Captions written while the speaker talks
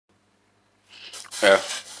Yeah.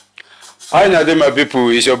 Hi, Nadim, my people.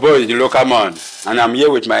 It's your boy, the local man, and I'm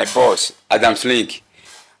here with my boss, Adamslink.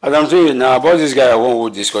 Adamslink, now about this guy I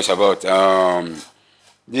want to discuss about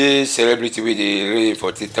this celebrity with the reign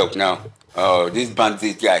for TikTok now. This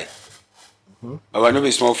bandit guy. I want to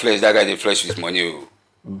be small flesh. That guy they flesh with money.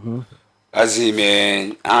 As him,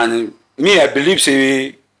 man, and me, I believe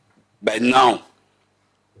say by now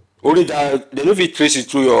only that they don't fit trace it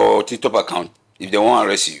through your TikTok account if they want to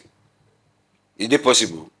arrest you. Is it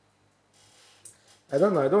possible? I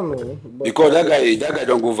don't know. Because that guy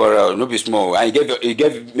don't go viral, no be small. And he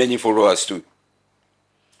get many followers too.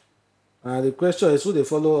 And the question is, who they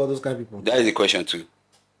follow all those kind of people? That is the question too.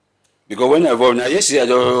 Because when I now yesterday I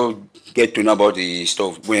don't get to know about the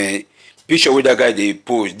stuff. When picture with that guy they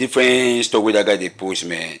post, different stuff with that guy they post,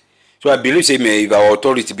 man. So I believe say man, if our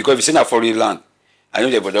authority, because if it's in a foreign land, I know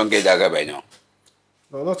they don't get that guy by now.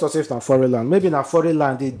 No, not as if na foreign land. Maybe na foreign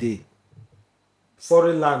land they dey.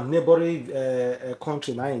 Foreign land, neighboring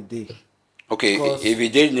country na in dey. Okay, because if he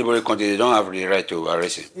did neighboring country, they don't have the right to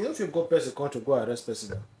arrest him. You know if you go person country, go arrest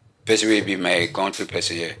person. Person will be my country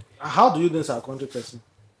person here. How do you know it's our country person?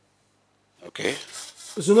 Okay.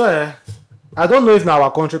 So I don't know if now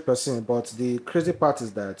our country person, but the crazy part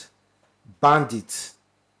is that Bandit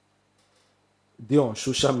they on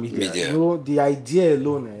social media. You know, the idea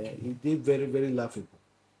alone, it is very, very laughable.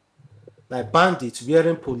 Like Bandit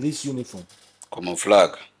wearing police uniform.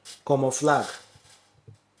 Camouflage.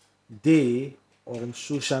 They on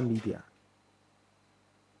social media.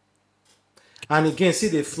 And again, see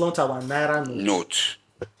they flaunt our Naira note.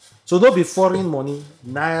 So don't be foreign money,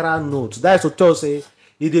 Naira note. That's what tell say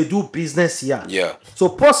if they do business here. Yeah. So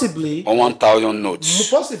possibly on 1,000 notes.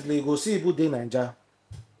 Possibly you go see people in Nigeria.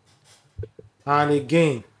 And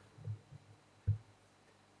again,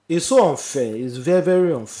 it's so unfair. It's very,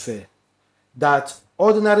 very unfair that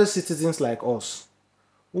ordinary citizens like us,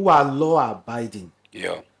 who are law-abiding,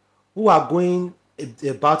 who are going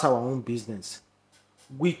about our own business,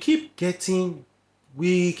 we keep getting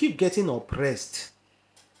oppressed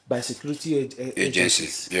by security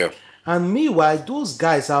agencies. Yeah. And meanwhile, those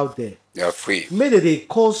guys out there, they are free. Maybe they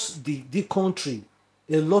cause the country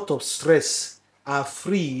a lot of stress, are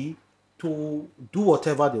free to do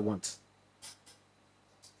whatever they want.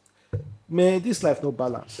 Man, this life no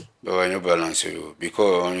balance. No, no balance,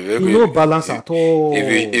 because no balance at all.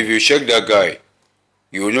 If you check that guy,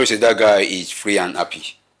 you will know that guy is free and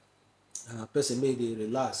happy. Person may they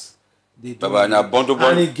relax. They do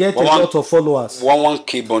and he get a lot of followers.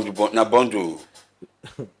 1K bundle.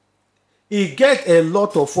 He get a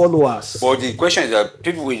lot of followers. But the question is that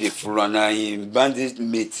people with the full in Bandit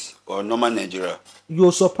mate or normal Nigeria.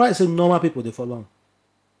 You're surprised that normal people they follow.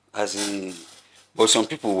 As in, but some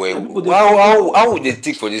people were. How would they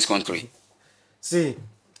think for this country? See,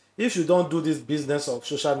 if you don't do this business of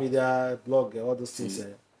social media, blog, all those things,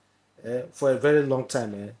 for a very long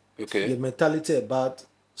time, the mentality about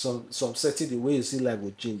some certain the way you see life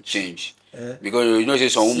will change. Because you know, say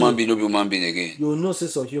some human being no be human being again. You know, say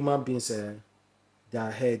some human beings,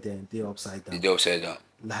 their head and they upside down. They upside down.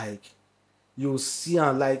 Like you see,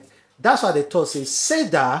 and like that's why they thought say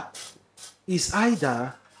that is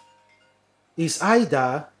either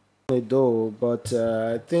though, but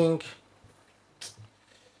I think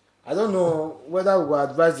I don't know whether we will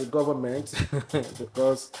advise the government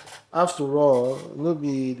because after all,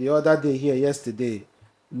 maybe the other day here yesterday.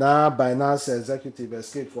 Now, Binance executive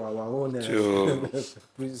escaped for our own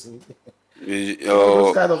prison.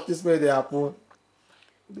 Those kind of things where they happen.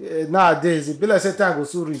 Nowadays, if like say time go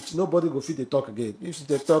so rich, nobody go fit they talk again. If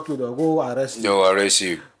they talk you, they'll go arrest you. They'll arrest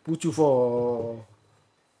you. Put you for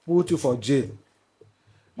jail.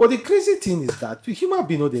 But the crazy thing is that human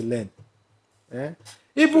beings know they learn.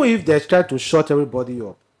 Even if they try to shut everybody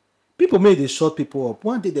up, people may they shut people up.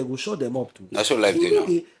 One day they will shut them up too. That's what life they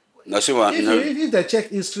know. If they check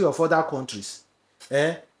history of other countries,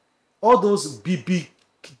 all those big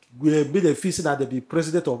will be the facing and they be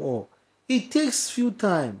president of all. It takes few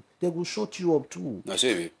time. They will shut you up too. That's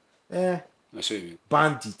it.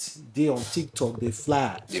 Bandit, they on TikTok, they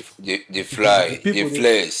fly. They fly. They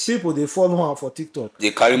flex. People they follow her for TikTok.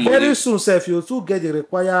 They carry money. Very soon, sir, if you too get the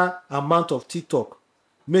required amount of TikTok,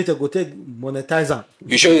 make they go take monetizer.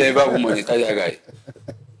 You sure you ever go monetize that guy?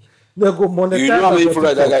 They go monetize. You know how many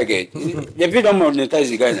followers that guy get? If you don't monetize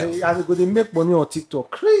the guy now. And they make money on TikTok.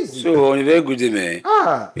 Crazy. So on a very good day,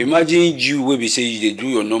 man. Imagine you will be saying they do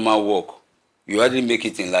your normal work. You hardly make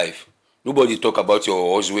it in life. Nobody talk about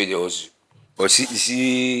your hustle where they hustle. But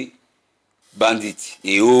see Bandit,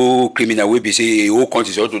 a whole criminal will be say a whole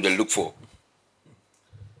country is what they look for.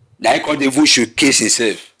 Now he can't even showcase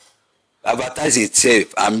himself. advertise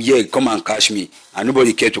itself. I'm here, come and catch me. And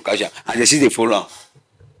nobody care to catch am. And they see they follow am.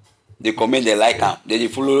 They comment, they like am. Then they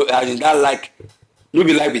follow, and that like, no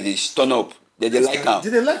be like with this, turn up. They like am.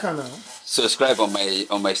 Did they like her now? Subscribe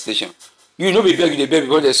on my station. You no be beg, you dey beg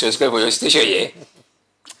because they subscribe for your station, yeah?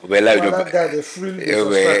 Well, life no that guy, they freely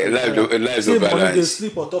life no balance. Money, they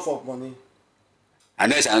sleep on top of money.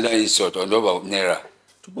 And that's another insult on top of naira.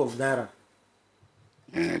 Top of naira.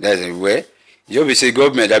 That's where you be say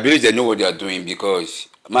government. I believe they know what they are doing because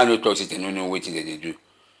man no talk say they don't know what they do.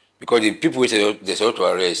 Because the people they sought to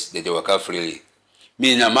arrest, they work out freely.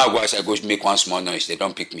 Me now, my wife, I go make one small noise. They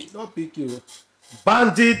don't pick me. Don't pick you.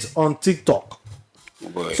 Bandit on TikTok.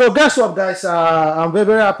 Oh, so guess what, guys? I'm very,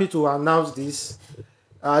 very happy to announce this.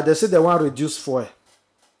 They say they want to reduce fuel.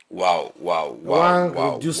 Wow.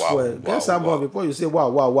 Reduce fuel. Guess someone before you say wow.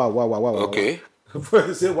 Okay. Before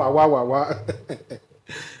you say wow.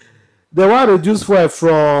 They want to reduce fuel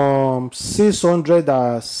from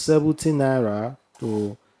 670 naira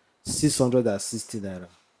to 660 naira.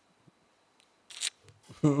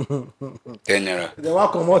 10 naira. They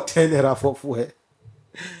want to come out 10 naira for fuel.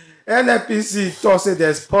 NNPC thought say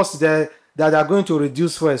there's possible that they are going to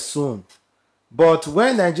reduce fuel soon. But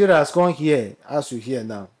when Nigeria has come here, as you hear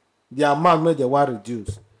now, the amount made they want to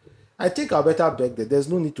reduce. I think I better beg that there's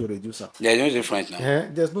no need to reduce it. There's no different now.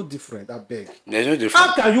 There's no different, I beg. There's no different.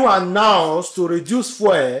 How can you announce to reduce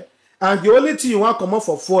fuel and the only thing you want to come up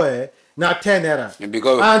for fuel now 10 naira?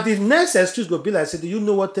 Because and the next excuse will be like, say, do you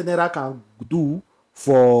know what 10 naira can do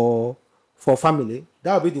for family?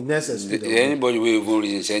 That will be the next excuse. Anybody will even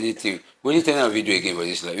reason anything. When you turn a video again for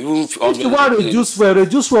this life, even if you want to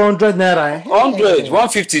reduce for 100 naira, 100,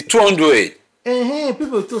 150, 200.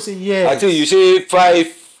 People still say yes. I think you say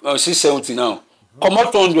 670 now. Come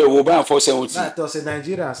out 200, we'll buy 470. That was say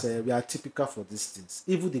Nigerians, we are typical for these things.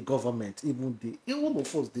 Even the government, even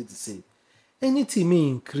of us did the same. Anything may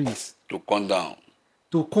increase. To come down.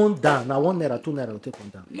 Now 1 naira, 2 naira will take come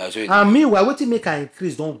down. So and meanwhile, what make an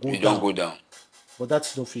increase don't go down. Don't go down. But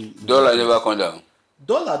that's no free. Dollar never come down.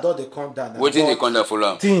 Dollar they come down. What did they come down for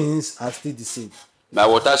long? Things are still the same. My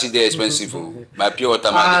water is there expensive. My pure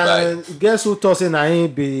water man buy. Guess who thought say na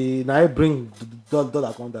bring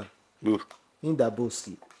dollar come down? In that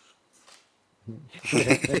boski.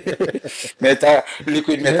 Metal,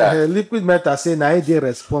 liquid metal. Liquid metal say na they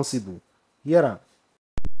responsible. Hear am.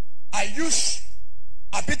 I use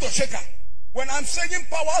a bit of shaker. When I'm saying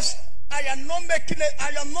powers, I am not making it.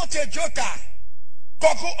 I am not a joker.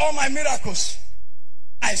 Google all my miracles.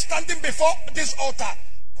 I standing before this altar.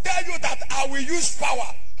 Tell you that I will use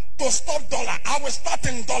power to stop dollar. I will start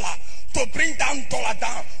in dollar to bring down dollar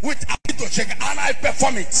down with a bit of shaker, and I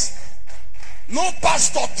perform it. No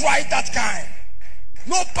pastor try that kind.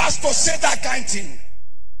 No pastor say that kind thing.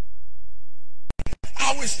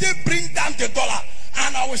 I will still bring down the dollar,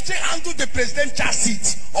 and I will still handle the presidential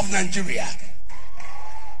seat of Nigeria.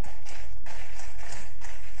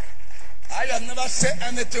 I have never said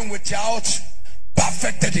anything without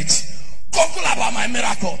perfected it. Google about my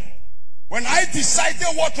miracle. When I decided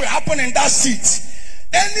what will happen in that seat,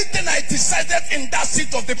 anything I decided in that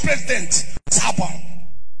seat of the president has happened.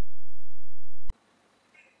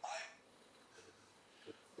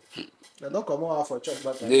 Don't come out for church.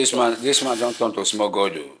 This man don't turn to small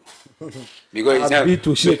God. Because it's not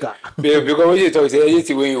to shaker. Because when you talk, say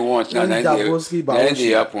anything when you want, now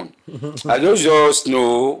they happen. I just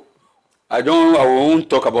know. I won't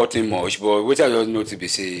talk about him much, but what I just know to be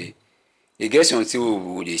say, it gets until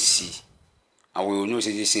we will see, and we will know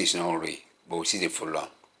say this thing is not real, but we see the full long.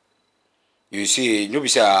 You see, nobody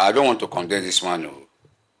say I don't want to condemn this man. No.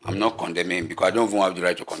 I'm not condemning because I don't even have the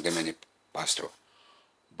right to condemn any pastor.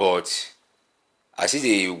 But I see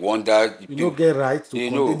they wonder. You don't get right to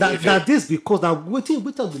condemn. Now this because now waiting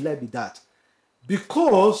the lie be that.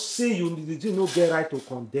 Because say you don't get right to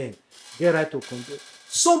condemn. Get right to condemn.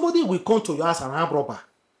 Somebody will come to your house and arm robber.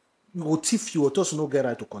 You will thief you, or just no get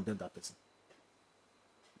right to condemn that person.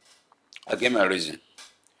 I get my reason.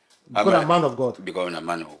 Because I'm a man of God. Because I'm a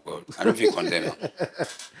man of God. I don't feel condemned.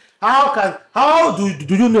 How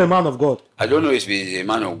do you know a man of God? I don't know if he's a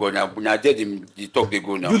man of God. Now the talk they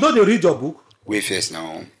go now. You know they read your book? Wait first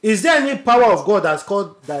now. Is there any power of God that is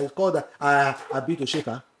called Abito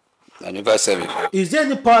Shaker? I never said it. Is there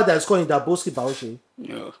any power that is called in the Boski Baoshe?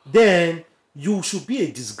 No. Then you should be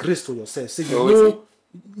a disgrace to yourself. So you know,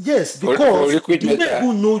 yes, because you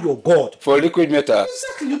never know your God. For liquid metal.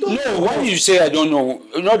 Exactly, you don't know. No, why you say I don't know?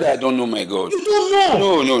 Not that I don't know my God. You don't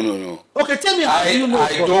know. No. Okay, tell me how do you know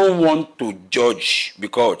I don't want to judge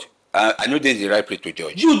because I know there's the right place to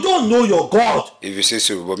judge. You don't know your God. If you say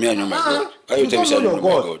so, but me, I know my God. Why you tell me don't I know know your my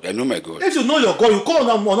God. God? I know my God. If you know your God, you call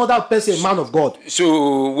another person a man of God.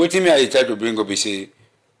 So, what me I try to bring up is say,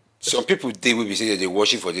 some people they will be saying that they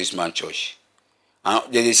worship for this man church.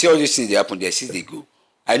 And they see all these things they happen, they see they go.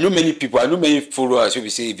 I know many people, I know many followers who will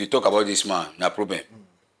say, if you talk about this man, no problem.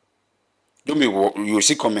 Don't be, you will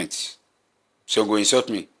see comments. So go insult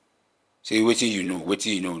me. Say, wait you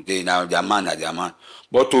know. They now their man are their man.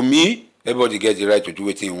 But to me, everybody gets the right to do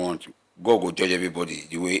what you want. God will judge everybody.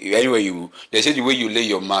 The way anyway they say the way you lay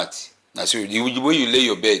your mat, now so the way you lay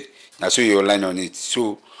your bed, now so you line on it.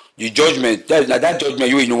 So the judgment, that judgment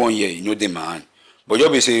you know 1 year, you know the man. But you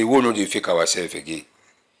be say, we know they fake ourselves again.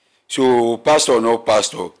 So pastor or no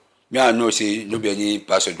pastor, me I know say no be any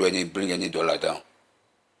pastor do any bring any dollar down.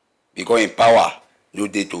 Because in power, no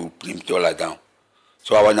day to bring dollar down.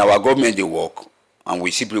 So our government they work, and we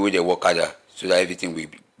simply way they work harder so that everything will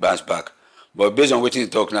bounce back. But based on what you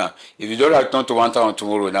talk now, if you don't turn to 1,000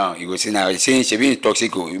 tomorrow now, you go say now saying she be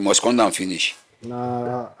toxic, you must come down finish.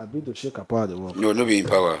 Nah, I be to shake a power the work. No be in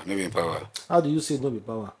power, no be in power. How do you say no be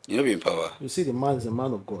power? You no be in power. You see the man is a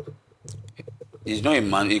man of God. He's not a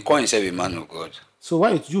man, he call himself a man of God. So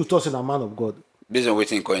why you talk a man of God? Based on what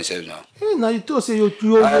he call himself now. Hey, now you talk say you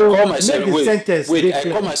I call myself make the sentence.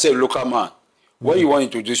 I call myself local man. When you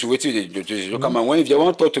want to introduce, what you introduce local man. When if they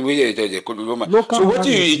want to talk to me, they call local man. So what do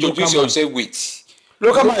you introduce yourself with?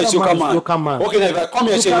 Local man is local man. Local man. Okay, now if I come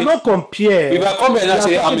here and say, you cannot compare. If I come here and I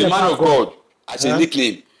say I'm a man of God as a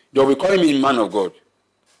nickname, they will call me man of God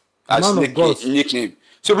as nickname.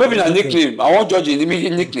 So maybe a nickname. I won't judge you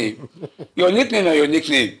in nickname. Your nickname or your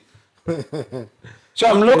nickname. So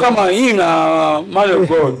I'm local man, him man of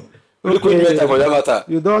God. Okay. For that matter.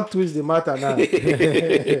 You don't twist the matter now.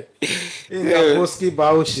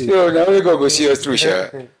 So now we go see us through, sure.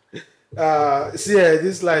 See,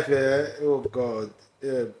 this life, oh God.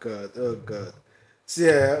 See,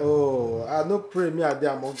 I don't pray me I be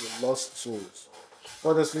among the lost souls.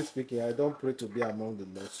 Honestly speaking, I don't pray to be among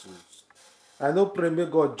the lost souls. I don't pray me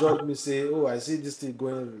God judge me, say, oh, I see this thing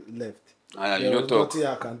going left. And There's nothing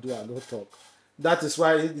I can do, I don't talk. That is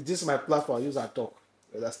why this is my platform, I use and talk.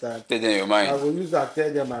 Understand? Tell them your mind. I will use that,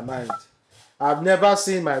 tell them my mind. I've never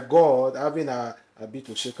seen my God having a bit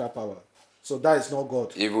of shaker power. So that is not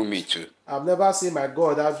God. Even me too. I've never seen my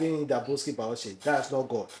God having the boski power. That is not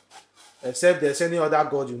God. Except there's any other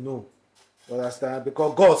God you know. You understand?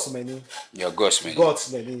 Because God's many. Yeah, God's many.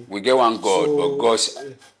 God's many. We get one God, so, but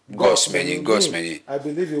God's many. I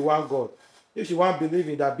believe in one God. If you want to believe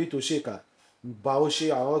in that bit of shaker,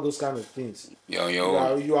 Baoshi and all those kind of things. You're on your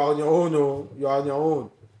own. You are on your own. Oh. You are on your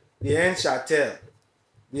own. The end shall tell.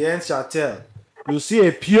 The end shall tell. You see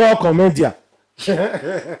a pure comedian.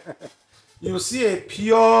 You see a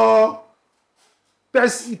pure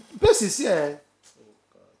person here.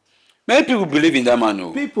 Many people believe in that man.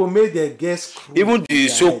 No. People made their guess. Even the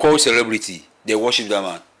so-called celebrity, they worship that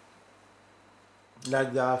man.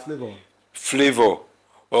 Like their Flavor.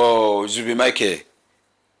 Oh, Zubi Michael.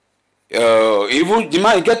 Even the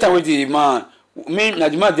man get away the man. Me, now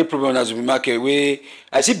the man they problem as Zubi Michael. We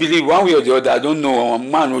I still believe one way or the other. I don't know.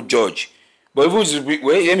 Man no judge. But even Zubi,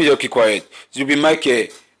 wait, let me just keep quiet. Zubi Michael,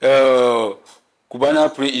 Cubana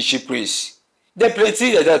Prince. There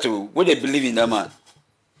plenty like that too. When they believe in that man.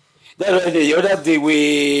 That's why the other day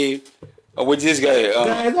with this guy.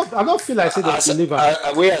 I don't feel like say they believe him.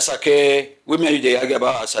 Where Asake, women they argue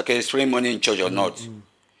about Asake throwing money in church or not. Mm-hmm.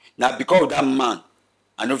 Now because of that man,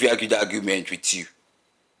 I know if you argue that argument with you.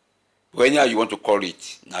 Whenever you want to call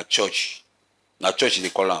it, na church they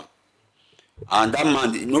call him. And that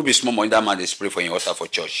man, no be small money, that man they spray for your altar for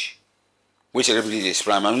church. Which celebrity they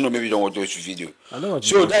spray? I don't know, maybe you don't want to watch the video.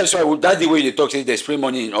 So that's why that's the way they talk, say they spray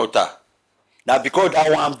money in altar. Now because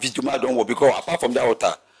that one video man don't work, because apart from that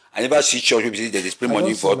altar, I never see church people say they spray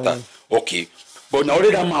money for altar. Okay. But now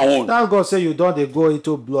that my own. Thank God say you don't they go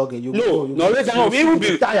into blogging.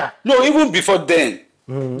 Even before then.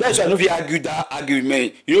 Mm-hmm. That's why I know if you argue that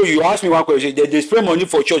argument. You ask me one question, they spray money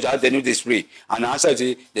for church, they know they spray. And the answer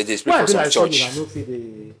is they spray for some church. I know if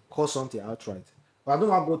they call something outright. But I don't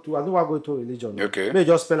want to go to religion. Okay. Maybe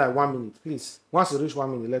just spend like 1 minute, please. Once you reach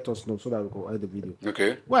 1 minute, let us know so that we go edit the video.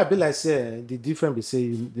 Okay. Well, I be like say the difference be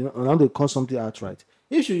say now they call something outright.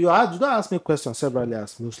 If you don't ask me questions severally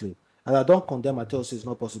as Muslim, and I don't condemn, I tell you it's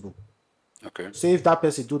not possible. Okay. Say if that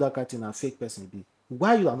person do that kind of thing, a fake person be.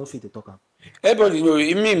 Why you are not fit to talk? Everybody know.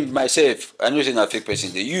 You mean myself? I know it's not a fake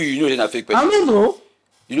person. You know it's not a fake person. I don't know.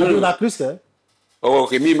 You don't know. You're not Christian. Oh,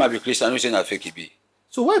 okay. Me might be Christian. I know it's not a fake be.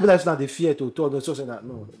 So why be that not the fear to talk? So say that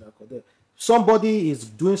no. Somebody is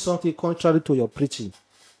doing something contrary to your preaching.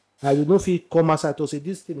 and you no fit come outside to say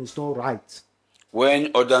this thing is not right.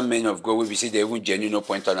 When other men of God will be see they even genuine no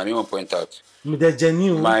point out, I mean one point out. They're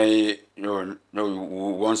genuine. My no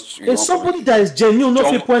wants If somebody that is genuine no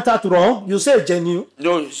fit point out wrong, you say genuine.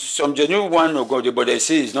 No, some genuine one no go, but they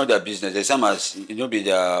say it's not their business. They some as it no be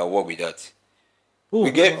their work with that. Ooh,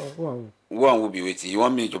 we get one will be waiting. You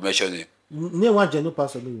want me to mention him? Name one genuine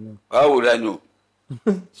pastor, you know. How would I know?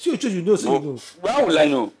 Sure, you know, so you know. How will I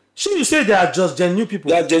know? Sure, you say they are just genuine people.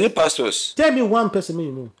 They are genuine pastors. Tell me one person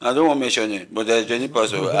you know. I don't want to mention him, but there's genuine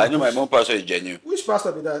pastor. I know my mom pastor is genuine. Which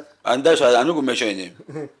pastor be that? And that's why I'm not going to mention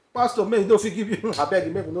him. Pastor, man, don't forgive you. I beg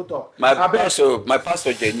you, make no talk. My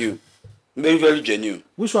pastor genuine. Very, very genuine.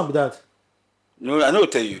 Which one be that? No, I know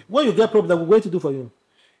tell you. When you get problem, we're going to do for you.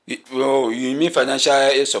 You mean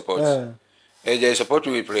financial support? They support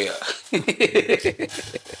me with prayer.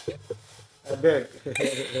 I beg.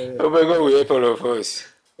 Oh my God, we help all of us.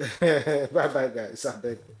 Bye bye, guys. I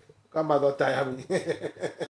beg. Come on, don't tire me.